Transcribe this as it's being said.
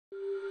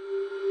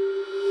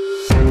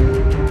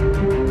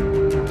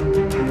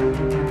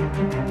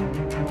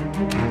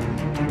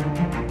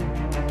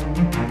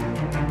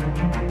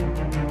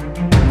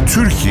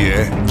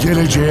Türkiye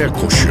geleceğe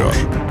koşuyor.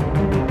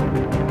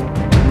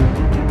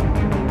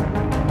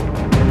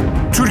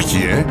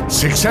 Türkiye,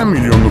 80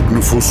 milyonluk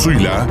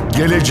nüfusuyla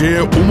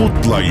geleceğe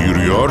umutla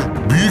yürüyor,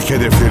 büyük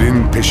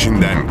hedeflerin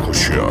peşinden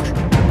koşuyor.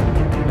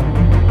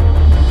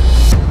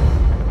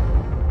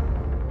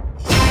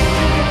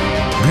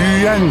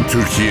 Büyüyen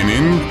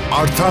Türkiye'nin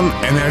artan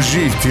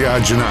enerji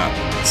ihtiyacına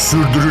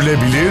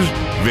sürdürülebilir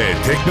ve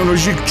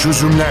teknolojik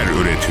çözümler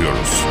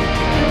üretiyoruz.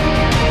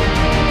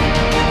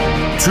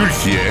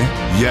 Türkiye,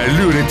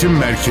 yerli üretim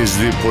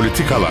merkezli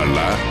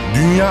politikalarla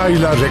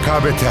dünyayla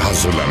rekabete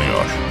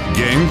hazırlanıyor.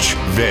 Genç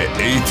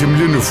ve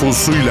eğitimli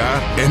nüfusuyla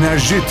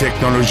enerji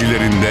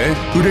teknolojilerinde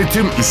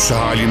üretim üssü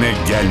haline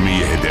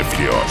gelmeyi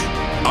hedefliyor.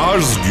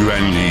 Arz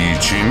güvenliği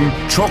için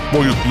çok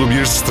boyutlu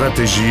bir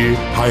stratejiyi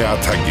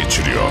hayata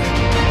geçiriyor.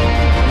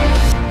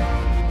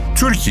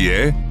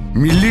 Türkiye,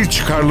 milli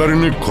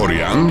çıkarlarını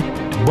koruyan,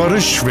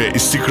 barış ve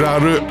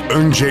istikrarı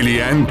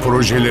önceleyen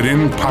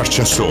projelerin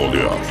parçası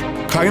oluyor.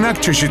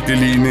 Kaynak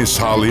çeşitliliğini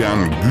sağlayan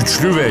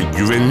güçlü ve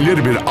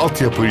güvenilir bir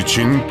altyapı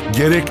için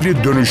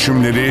gerekli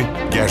dönüşümleri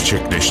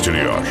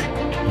gerçekleştiriyor.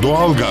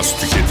 Doğalgaz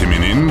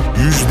tüketiminin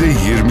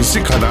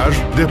 %20'si kadar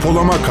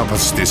depolama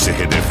kapasitesi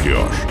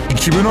hedefliyor.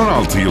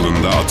 2016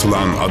 yılında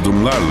atılan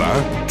adımlarla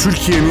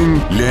Türkiye'nin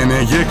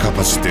LNG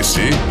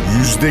kapasitesi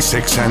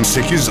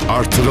 %88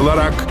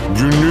 artırılarak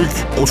günlük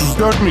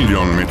 34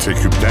 milyon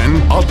metreküpten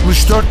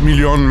 64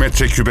 milyon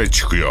metrekübe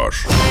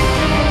çıkıyor.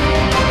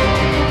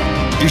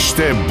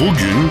 İşte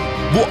bugün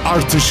bu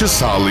artışı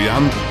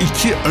sağlayan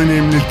iki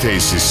önemli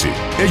tesisi,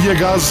 Ege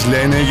Gaz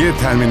LNG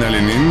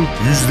Terminali'nin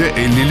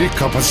 %50'lik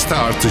kapasite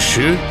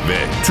artışı ve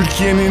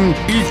Türkiye'nin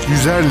ilk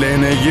yüzer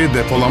LNG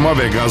depolama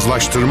ve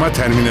gazlaştırma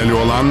terminali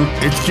olan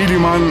Etki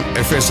Liman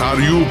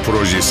FSRU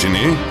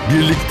projesini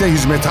birlikte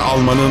hizmete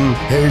almanın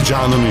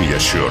heyecanını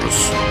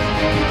yaşıyoruz.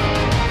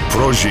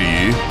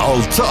 Projeyi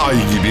 6 ay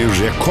gibi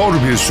rekor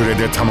bir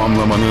sürede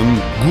tamamlamanın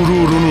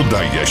gururunu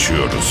da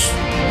yaşıyoruz.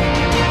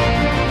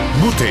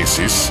 Bu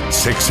tesis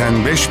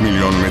 85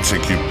 milyon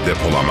metreküp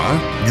depolama,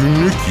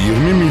 günlük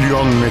 20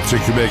 milyon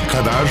metrekübe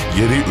kadar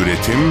geri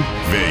üretim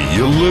ve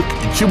yıllık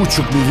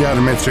 2,5 milyar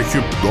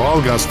metreküp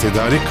doğalgaz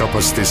tedarik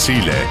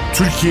kapasitesiyle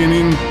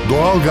Türkiye'nin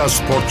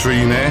doğalgaz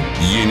portföyüne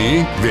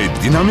yeni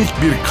ve dinamik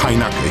bir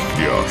kaynak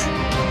ekliyor.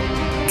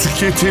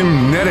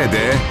 Tüketim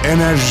nerede,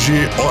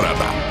 enerji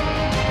orada.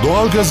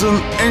 Doğalgazın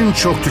en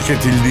çok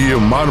tüketildiği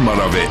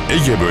Marmara ve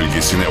Ege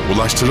bölgesine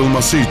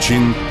ulaştırılması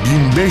için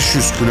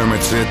 1500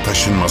 kilometre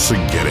taşınması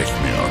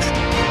gerekmiyor.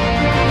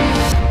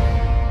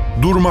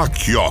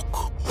 Durmak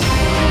yok.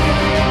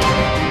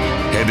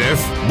 Hedef,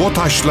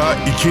 BOTAŞ'la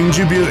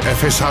ikinci bir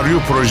FSRU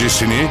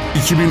projesini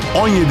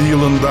 2017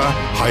 yılında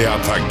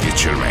hayata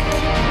geçirmek.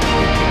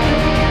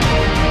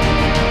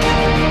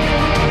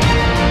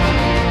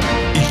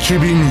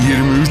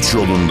 2023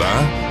 yolunda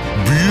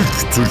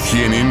büyük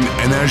Türkiye'nin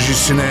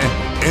enerjisine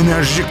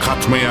enerji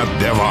katmaya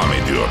devam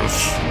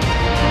ediyoruz.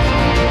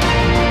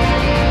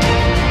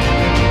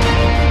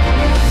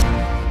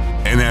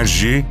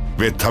 Enerji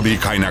ve Tabii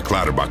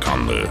Kaynaklar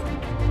Bakanlığı